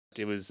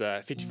It was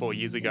 54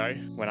 years ago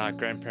when our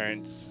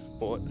grandparents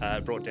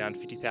brought down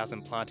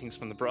 50,000 plantings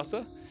from the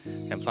Barossa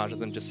and planted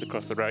them just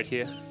across the road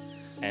here.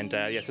 And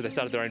so they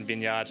started their own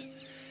vineyard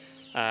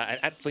and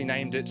aptly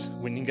named it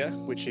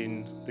Wininga, which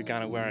in the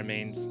Gunawara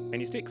means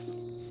many sticks.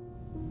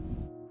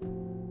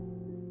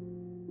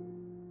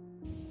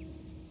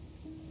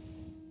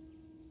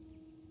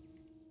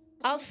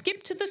 I'll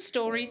skip to the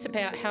stories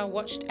about how I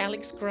watched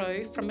Alex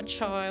grow from a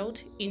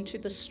child into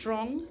the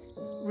strong,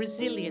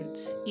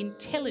 resilient,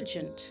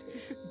 intelligent,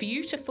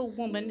 beautiful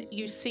woman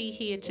you see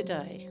here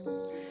today,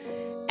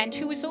 and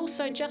who is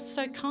also just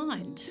so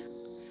kind.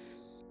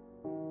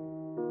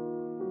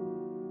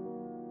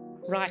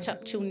 Right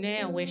up till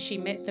now, where she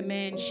met the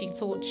man she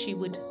thought she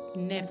would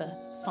never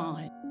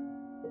find.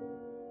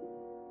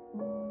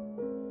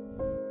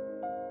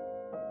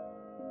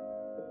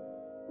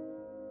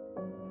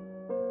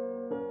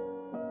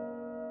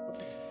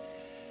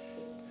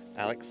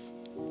 Alex,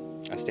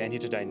 I stand here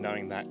today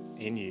knowing that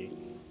in you,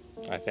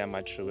 I found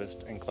my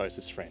truest and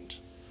closest friend,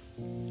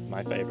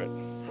 my favourite,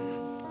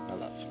 my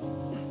love.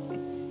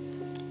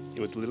 It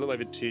was a little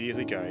over 2 years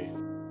ago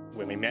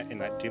when we met in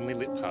that dimly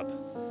lit pub.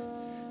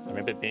 I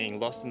remember being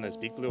lost in those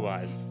big blue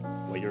eyes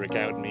where you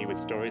regaled me with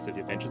stories of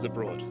your ventures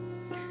abroad,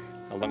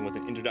 along with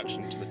an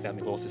introduction to the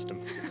family law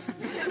system.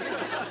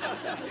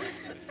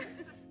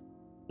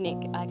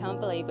 Nick, I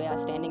can't believe we are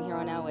standing here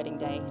on our wedding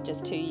day,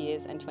 just 2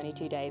 years and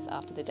 22 days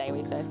after the day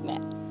we first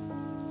met.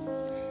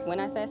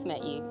 When I first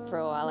met you, for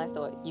a while I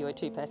thought you were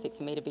too perfect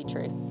for me to be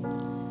true.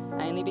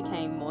 I only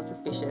became more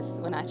suspicious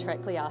when I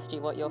directly asked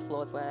you what your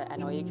flaws were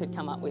and all you could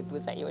come up with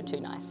was that you were too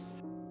nice.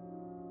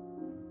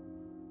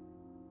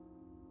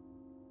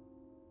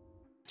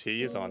 2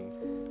 years on,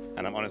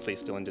 and I'm honestly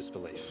still in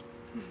disbelief.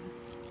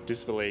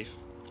 Disbelief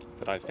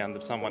that I've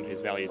found someone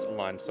whose values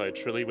align so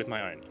truly with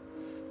my own.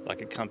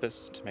 Like a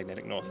compass to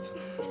magnetic north.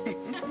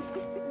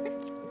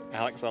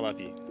 Alex, I love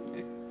you.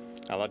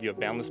 I love your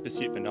boundless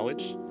pursuit for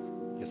knowledge,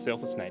 your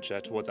selfless nature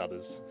towards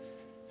others,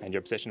 and your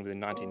obsession with the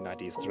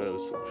 1990s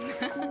thrillers.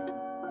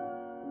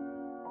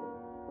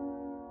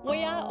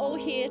 We are all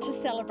here to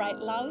celebrate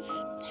love,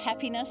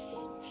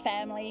 happiness,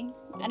 family,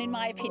 and in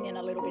my opinion,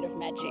 a little bit of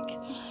magic.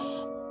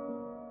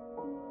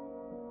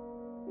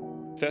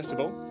 First of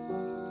all,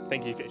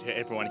 thank you to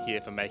everyone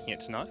here for making it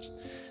tonight.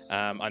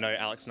 I know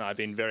Alex and I have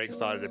been very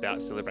excited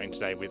about celebrating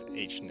today with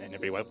each and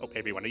every one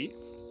of you.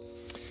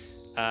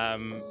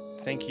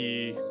 Thank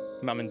you,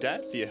 Mum and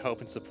Dad, for your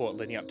help and support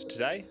leading up to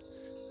today.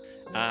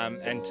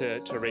 And to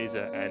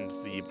Teresa and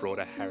the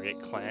broader Harriet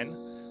clan.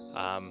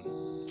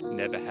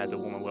 Never has a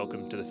warmer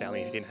welcome to the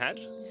family been had.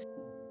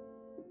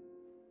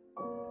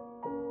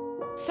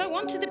 So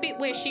on to the bit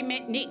where she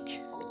met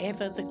Nick,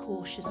 ever the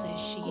cautious as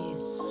she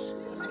is.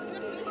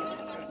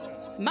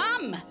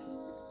 Mum!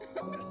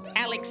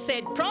 Alex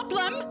said,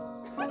 problem?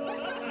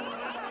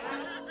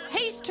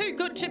 He's too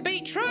good to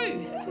be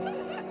true.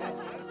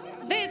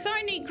 There's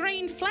only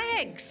green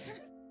flags.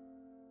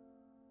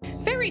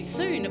 Very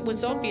soon it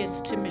was obvious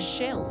to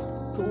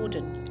Michelle,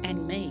 Gordon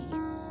and me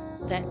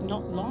that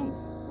not long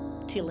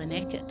till an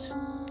Eckert,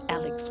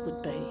 Alex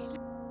would be.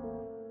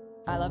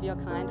 I love your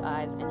kind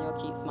eyes and your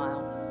cute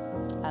smile.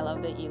 I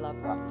love that you love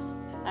rocks.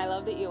 I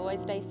love that you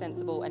always stay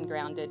sensible and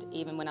grounded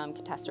even when I'm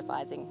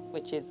catastrophizing,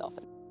 which is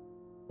often.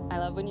 I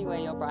love when you wear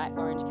your bright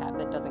orange cap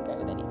that doesn't go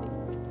with anything.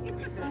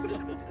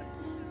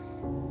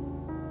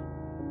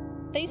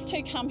 These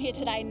two come here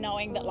today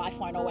knowing that life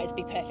won't always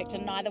be perfect,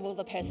 and neither will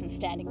the person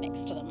standing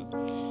next to them.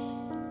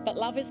 But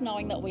love is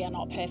knowing that we are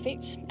not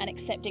perfect and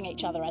accepting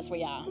each other as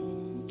we are.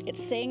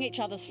 It's seeing each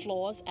other's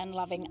flaws and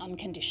loving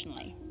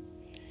unconditionally.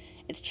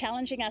 It's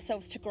challenging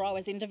ourselves to grow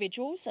as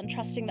individuals and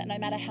trusting that no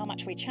matter how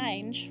much we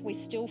change, we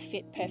still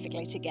fit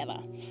perfectly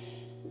together.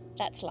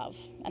 That's love,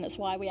 and it's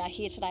why we are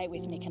here today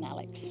with Nick and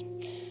Alex.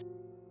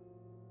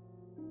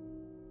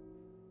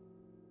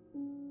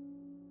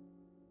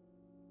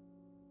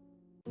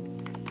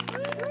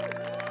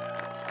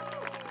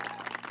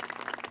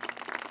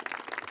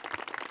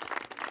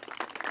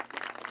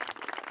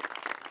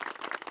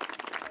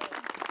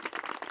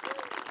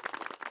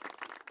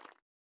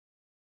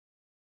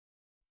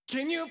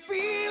 Can you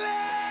feel it?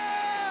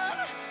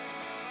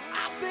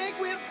 I think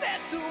we said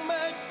too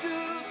much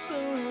too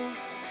soon.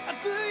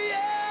 Do you?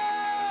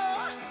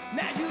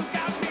 Now you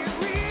got me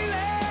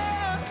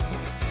reeling,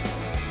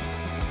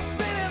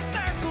 spinning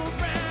circles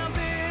round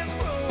this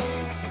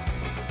room.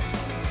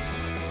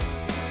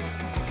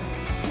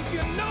 Did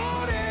you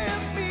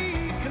notice me?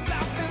 'Cause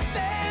I've been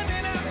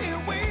standing out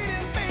here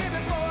waiting, baby,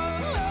 for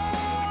a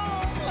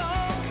long,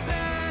 long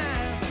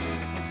time.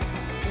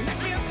 And I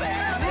can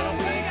tell that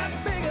we got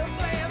bigger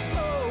plans,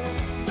 so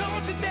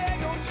don't you dare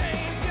go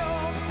change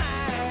your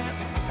mind.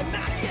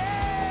 Not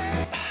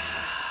yet.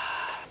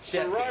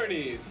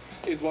 Sharonis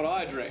is what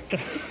I drink.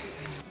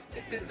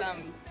 This is so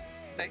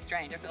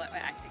strange. I feel like we're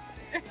acting.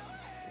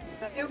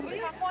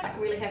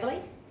 Really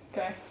heavily.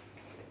 Okay.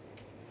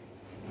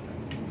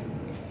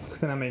 It's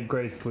gonna make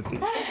great footage.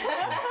 I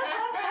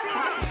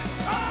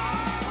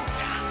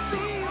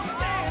see you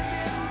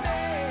standing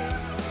there.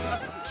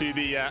 To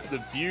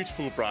the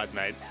beautiful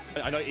bridesmaids,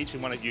 I know each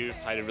and one of you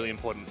played a really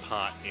important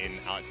part in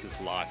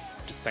Alex's life.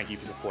 Just thank you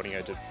for supporting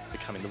her to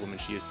becoming the woman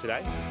she is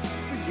today.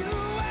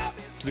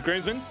 To the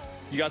groomsmen,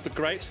 you guys look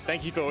great.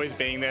 Thank you for always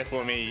being there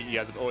for me. You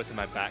guys have always had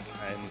my back,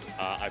 and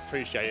I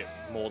appreciate it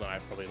more than I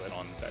probably let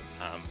on. But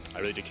I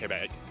really do care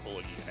about all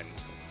of you, and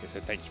so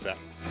thank you for that.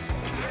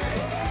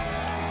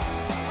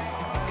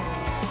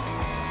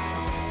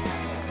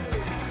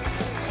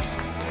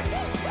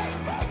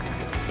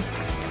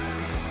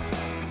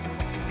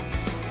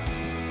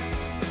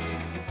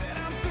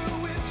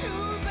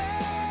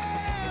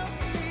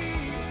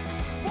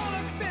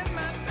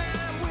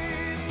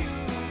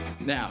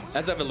 Now,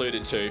 as I've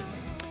alluded to,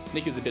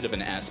 Nick is a bit of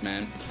an ass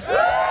man.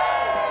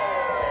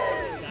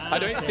 I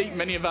don't think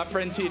many of our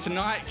friends here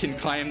tonight can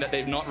claim that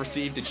they've not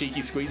received a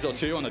cheeky squeeze or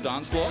two on the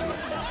dance floor.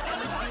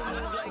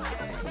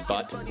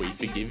 But we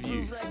forgive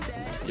you.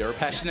 You're a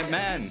passionate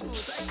man.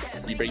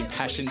 You bring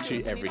passion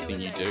to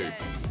everything you do.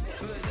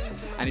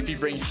 And if you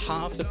bring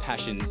half the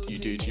passion you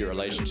do to your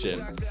relationship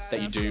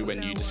that you do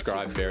when you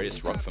describe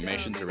various rock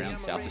formations around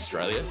South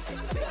Australia,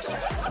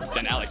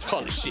 then Alex,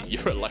 holy shit,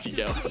 you're a lucky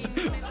girl.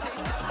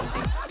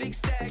 Big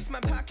stacks, my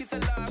pockets are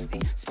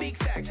lofty. Speak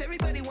facts,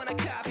 everybody wanna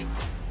copy.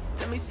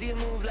 Let me see you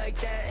move like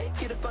that.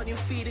 Get up on your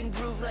feet and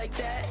groove like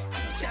that.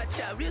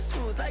 Cha-cha, real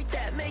smooth like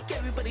that. Make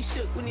everybody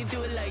shook when you do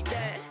it like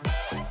that.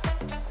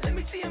 Let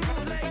me see you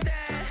move like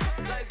that.